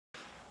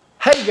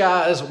Hey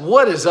guys,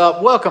 what is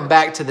up? Welcome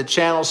back to the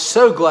channel.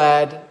 So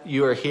glad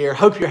you are here.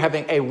 Hope you're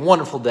having a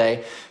wonderful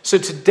day. So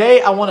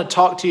today I want to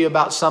talk to you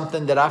about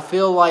something that I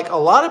feel like a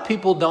lot of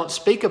people don't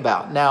speak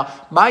about. Now,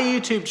 my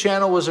YouTube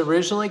channel was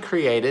originally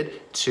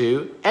created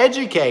to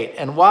educate.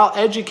 And while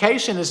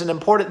education is an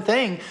important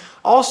thing,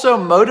 also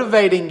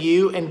motivating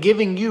you and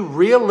giving you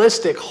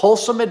realistic,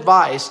 wholesome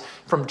advice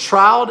from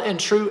trial and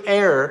true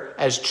error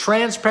as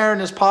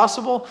transparent as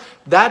possible.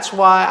 That's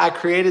why I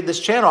created this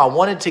channel. I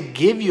wanted to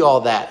give you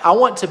all that. I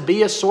want to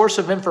be a source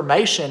of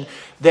information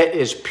that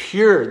is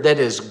pure, that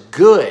is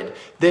good,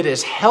 that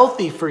is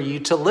healthy for you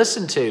to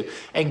listen to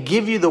and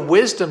give you the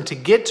wisdom to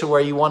get to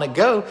where you want to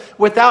go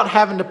without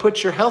having to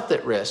put your health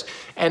at risk.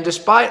 And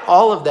despite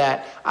all of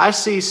that, I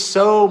see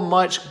so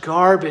much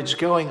garbage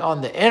going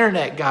on the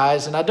internet,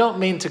 guys. And I don't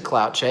mean to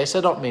clout chase.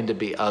 I don't mean to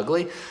be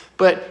ugly.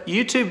 But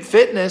YouTube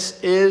fitness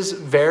is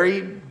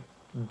very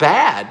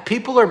bad.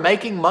 People are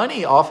making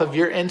money off of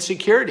your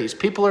insecurities.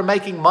 People are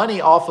making money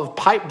off of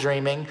pipe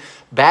dreaming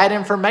bad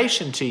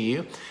information to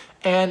you.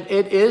 And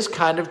it is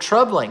kind of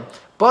troubling.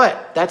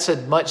 But that's a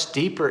much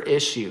deeper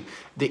issue.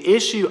 The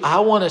issue I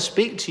want to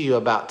speak to you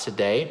about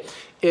today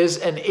is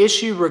an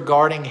issue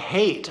regarding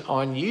hate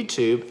on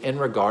YouTube in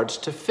regards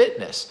to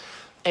fitness.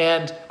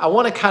 And I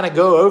want to kind of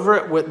go over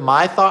it with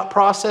my thought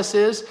process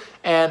is,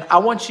 and I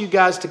want you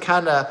guys to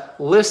kind of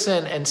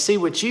listen and see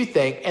what you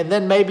think, and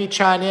then maybe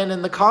chime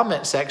in the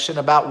comment section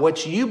about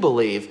what you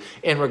believe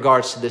in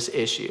regards to this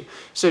issue.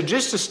 So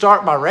just to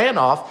start my rant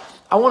off,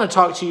 I want to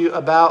talk to you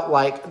about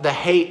like the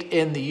hate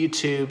in the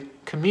YouTube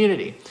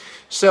community.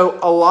 So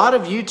a lot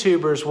of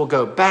YouTubers will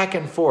go back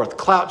and forth,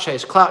 clout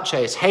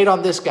chase, hate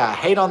on this guy,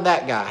 hate on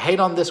that guy,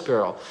 hate on this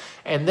girl.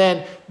 And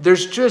then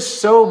there's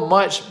just so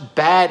much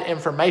bad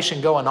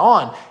information going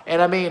on. And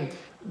I mean,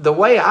 the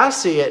way I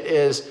see it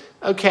is,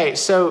 okay,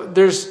 so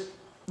there's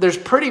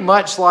pretty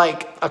much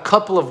like a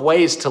couple of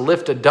ways to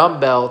lift a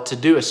dumbbell to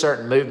do a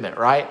certain movement,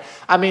 right?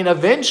 I mean,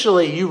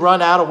 eventually you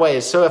run out of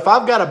ways. So if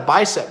I've got a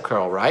bicep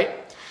curl, right?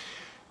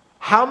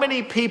 How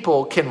many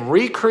people can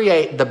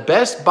recreate the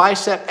best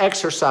bicep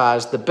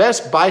exercise, the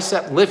best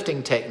bicep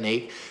lifting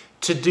technique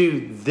to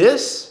do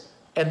this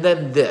and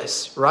then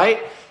this,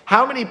 right?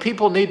 How many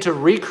people need to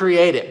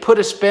recreate it, put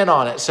a spin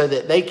on it so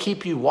that they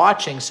keep you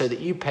watching so that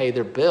you pay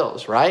their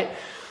bills, right?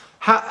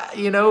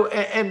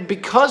 And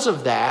because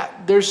of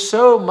that, there's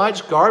so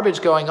much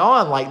garbage going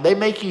on. Like they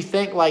make you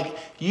think like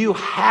you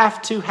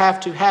have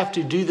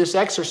to do this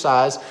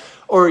exercise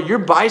or your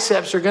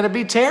biceps are going to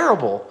be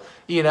terrible.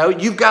 You know,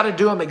 you've got to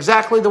do them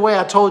exactly the way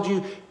I told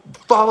you.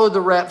 Follow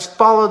the reps,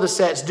 follow the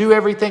sets, do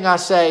everything I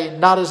say,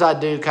 not as I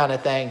do kind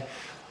of thing.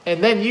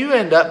 And then you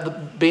end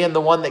up being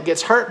the one that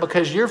gets hurt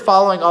because you're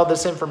following all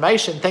this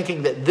information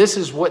thinking that this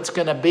is what's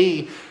going to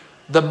be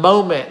the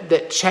moment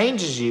that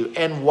changes you.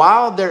 And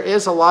while there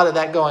is a lot of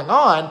that going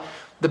on,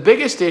 the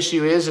biggest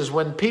issue is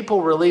when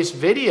people release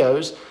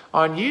videos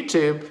on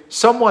YouTube,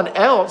 someone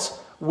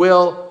else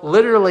will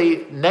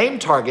literally name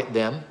target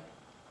them.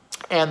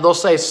 And they'll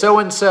say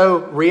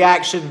so-and-so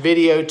reaction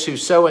video to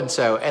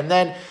so-and-so. And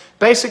then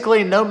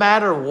basically no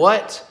matter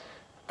what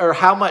or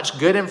how much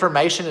good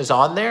information is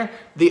on there,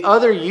 the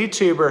other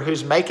YouTuber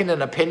who's making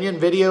an opinion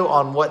video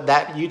on what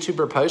that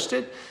YouTuber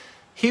posted,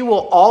 he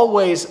will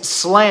always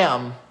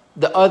slam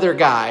the other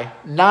guy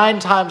 9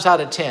 times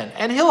out of 10.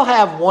 And he'll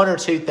have 1 or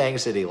 2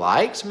 things that he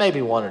likes,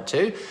 maybe 1 or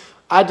 2.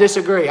 I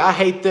disagree. I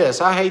hate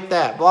this. I hate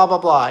that. Blah, blah,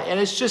 blah. And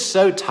it's just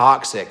so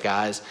toxic,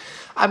 guys.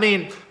 I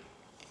mean,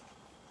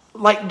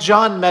 like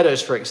John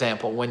Meadows, for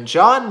example, when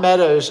John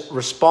Meadows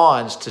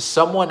responds to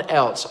someone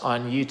else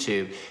on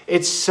YouTube,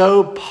 it's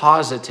so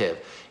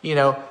positive. You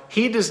know,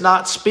 he does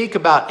not speak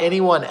about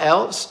anyone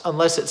else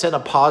unless it's in a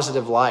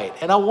positive light.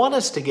 And I want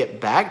us to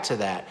get back to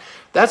that.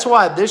 That's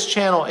why this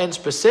channel in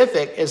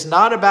specific is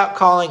not about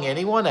calling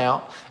anyone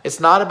out.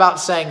 It's not about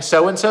saying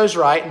so-and-so's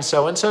right and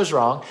so-and-so's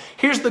wrong.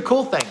 Here's the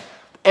cool thing.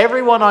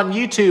 Everyone on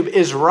YouTube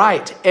is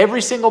right.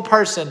 Every single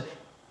person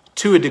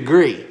to a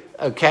degree,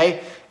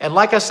 okay? And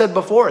like I said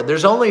before,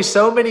 there's only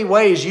so many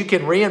ways you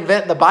can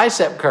reinvent the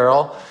bicep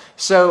curl.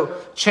 So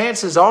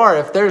chances are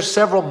if there's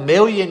several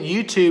million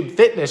YouTube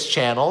fitness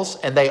channels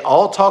and they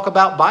all talk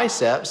about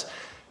biceps,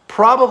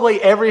 probably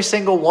every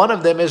single one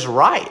of them is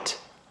right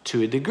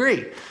to a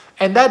degree.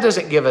 And that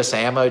doesn't give us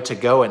ammo to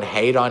go and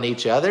hate on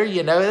each other.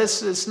 You know,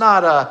 it's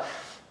not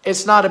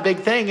a big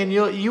thing, and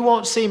you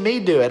won't see me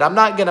do it. I'm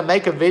not going to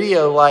make a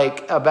video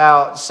like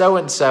about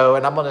so-and-so,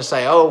 and I'm going to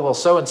say, oh, well,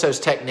 so-and-so's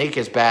technique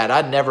is bad.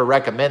 I'd never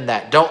recommend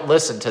that. Don't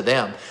listen to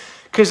them.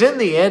 Because in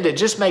the end, it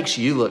just makes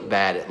you look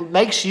bad. It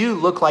makes you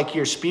look like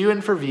you're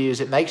spewing for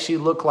views. It makes you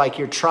look like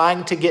you're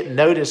trying to get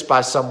noticed by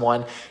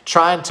someone,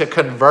 trying to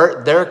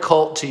convert their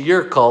cult to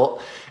your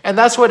cult. And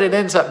that's what it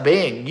ends up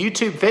being.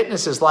 YouTube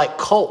fitness is like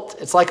cult.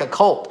 It's like a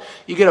cult.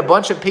 You get a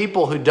bunch of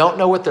people who don't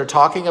know what they're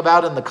talking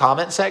about in the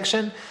comment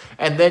section,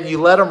 and then you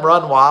let them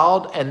run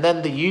wild, and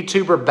then the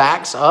YouTuber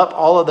backs up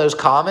all of those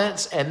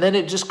comments, and then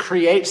it just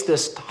creates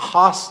this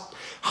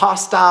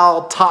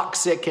hostile,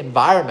 toxic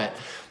environment.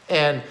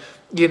 And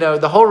you know,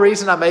 the whole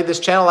reason I made this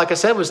channel, like I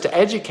said, was to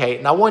educate.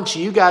 And I want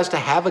you guys to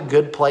have a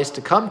good place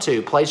to come to,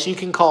 a place you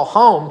can call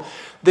home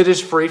that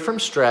is free from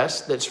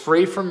stress, that's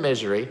free from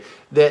misery,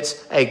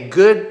 that's a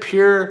good,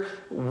 pure,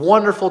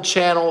 wonderful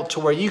channel to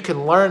where you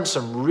can learn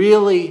some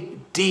really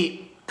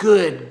deep,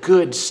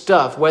 good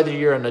stuff, whether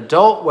you're an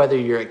adult, whether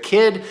you're a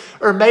kid,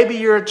 or maybe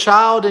you're a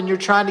child and you're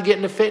trying to get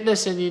into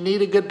fitness and you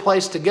need a good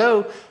place to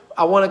go.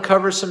 I want to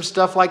cover some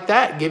stuff like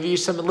that, give you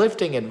some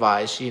lifting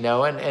advice, you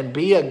know, and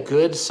be a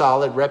good,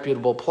 solid,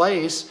 reputable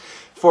place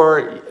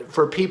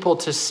for people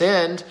to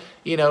send,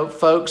 you know,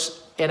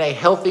 folks in a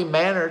healthy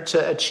manner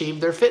to achieve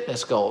their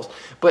fitness goals.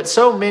 But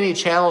so many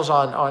channels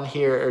on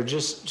here are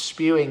just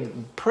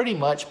spewing pretty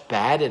much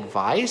bad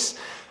advice.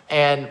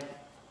 And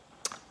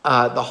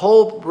the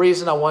whole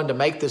reason I wanted to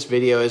make this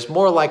video is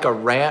more like a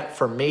rant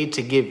for me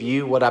to give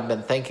you what I've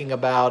been thinking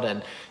about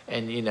and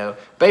you know,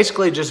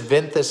 basically just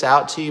vent this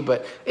out to you,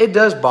 but it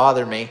does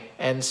bother me.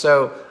 And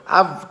so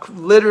I've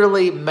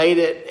literally made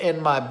it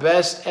in my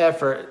best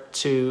effort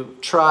to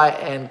try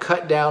and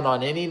cut down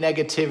on any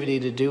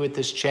negativity to do with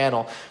this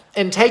channel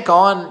and take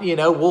on, you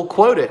know, we'll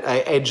quote it,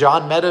 a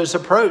John Meadows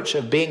approach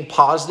of being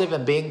positive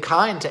and being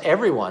kind to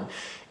everyone.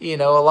 You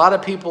know, a lot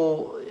of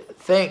people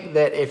think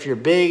that if you're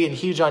big and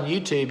huge on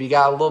YouTube, you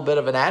got a little bit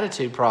of an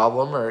attitude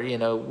problem or, you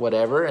know,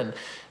 whatever. And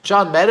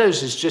John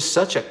Meadows is just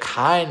such a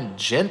kind,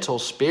 gentle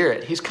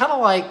spirit. He's kind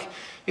of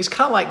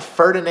like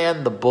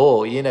Ferdinand the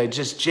Bull, you know,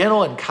 just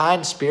gentle and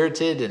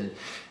kind-spirited. And,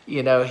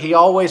 you know, he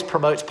always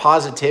promotes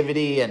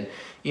positivity and,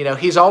 you know,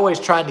 he's always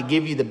trying to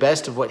give you the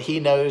best of what he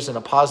knows in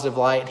a positive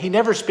light. He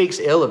never speaks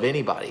ill of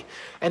anybody.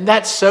 And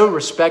that's so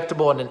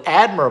respectable and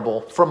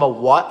admirable from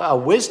a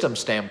wisdom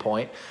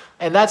standpoint.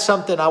 And that's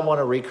something I want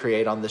to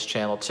recreate on this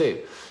channel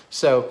too.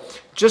 So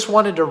just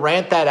wanted to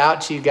rant that out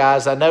to you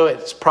guys. I know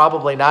it's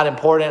probably not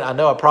important. I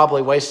know I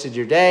probably wasted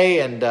your day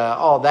and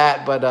all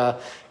that,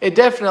 but it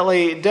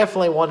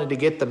definitely wanted to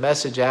get the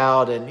message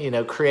out and, you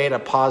know, create a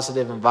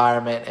positive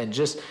environment and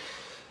just,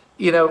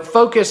 you know,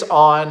 focus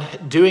on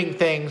doing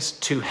things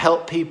to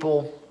help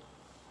people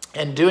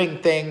and doing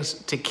things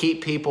to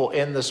keep people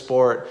in the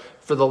sport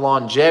for the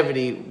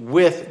longevity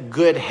with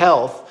good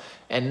health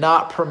and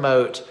not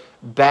promote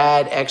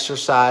bad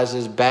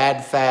exercises,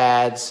 bad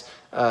fads,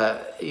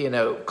 you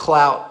know,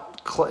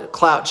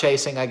 clout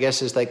chasing, I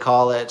guess as they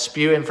call it,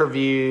 spewing for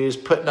views,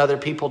 putting other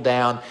people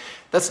down.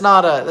 That's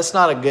not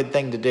a good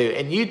thing to do.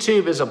 And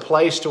YouTube is a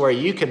place to where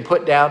you can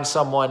put down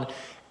someone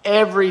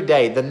every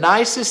day. The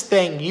nicest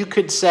thing you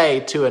could say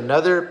to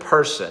another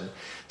person,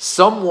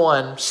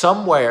 someone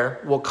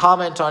somewhere will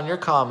comment on your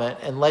comment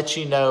and let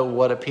you know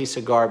what a piece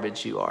of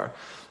garbage you are.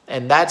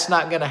 And that's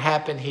not going to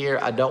happen here.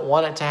 I don't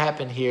want it to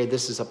happen here.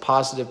 This is a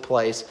positive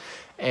place.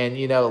 And,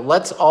 you know,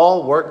 let's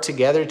all work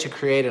together to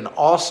create an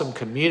awesome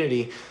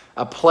community,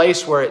 a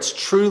place where it's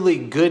truly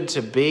good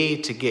to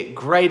be, to get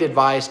great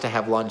advice, to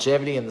have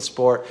longevity in the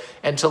sport,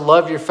 and to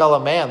love your fellow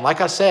man. Like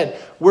I said,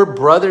 we're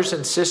brothers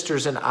and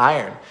sisters in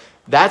iron.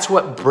 That's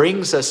what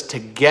brings us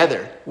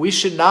together. We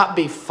should not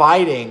be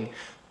fighting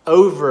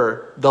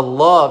over the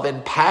love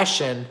and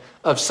passion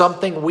of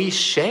something we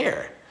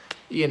share.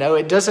 You know,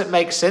 it doesn't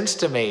make sense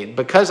to me.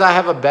 Because I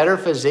have a better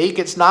physique,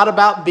 it's not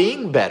about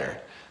being better.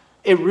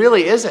 It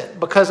really isn't.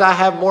 Because I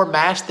have more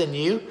mass than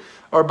you,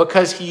 or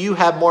because you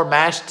have more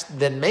mass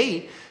than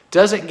me,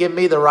 doesn't give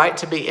me the right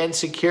to be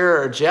insecure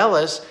or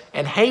jealous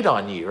and hate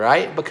on you,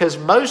 right? Because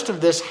most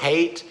of this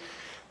hate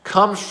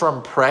comes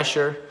from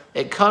pressure.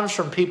 It comes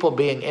from people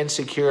being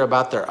insecure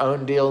about their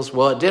own deals.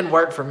 Well, it didn't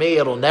work for me.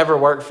 It'll never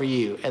work for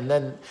you. And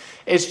then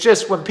it's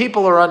just when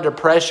people are under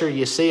pressure,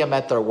 you see them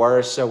at their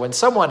worst. So when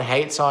someone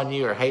hates on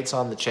you or hates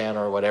on the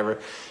channel or whatever,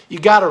 you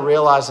got to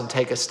realize and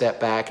take a step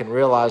back and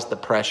realize the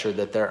pressure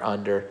that they're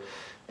under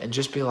and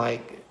just be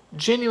like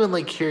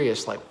genuinely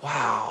curious, like,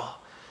 wow,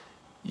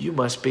 you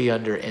must be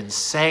under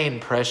insane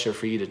pressure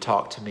for you to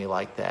talk to me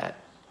like that.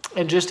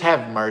 And just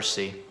have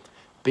mercy.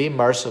 Be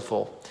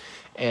merciful.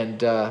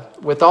 And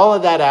with all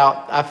of that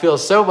out, I feel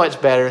so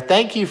much better.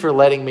 Thank you for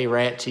letting me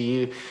rant to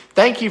you.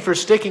 Thank you for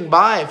sticking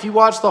by. If you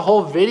watch the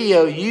whole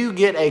video, you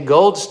get a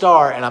gold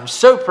star, and I'm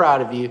so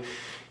proud of you.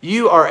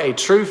 You are a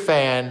true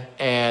fan,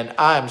 and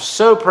I am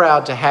so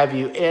proud to have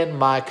you in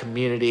my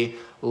community.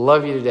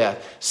 Love you to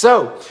death.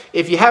 So,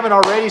 if you haven't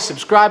already,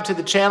 subscribe to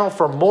the channel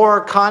for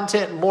more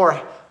content, more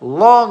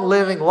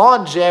long-living,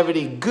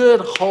 longevity,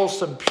 good,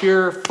 wholesome,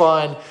 pure,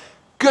 fun,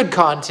 good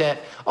content.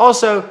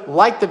 Also,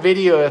 like the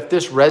video if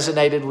this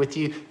resonated with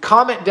you.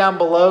 Comment down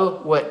below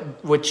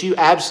what you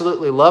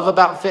absolutely love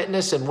about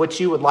fitness and what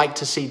you would like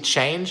to see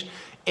change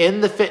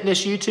in the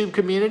fitness YouTube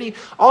community.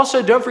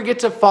 Also, don't forget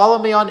to follow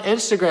me on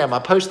Instagram. I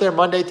post there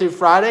Monday through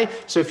Friday.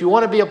 So if you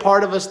want to be a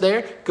part of us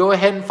there, go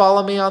ahead and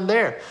follow me on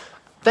there.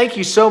 Thank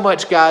you so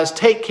much, guys.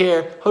 Take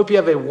care. Hope you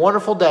have a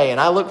wonderful day. And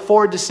I look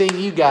forward to seeing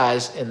you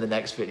guys in the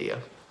next video.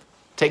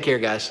 Take care,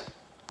 guys.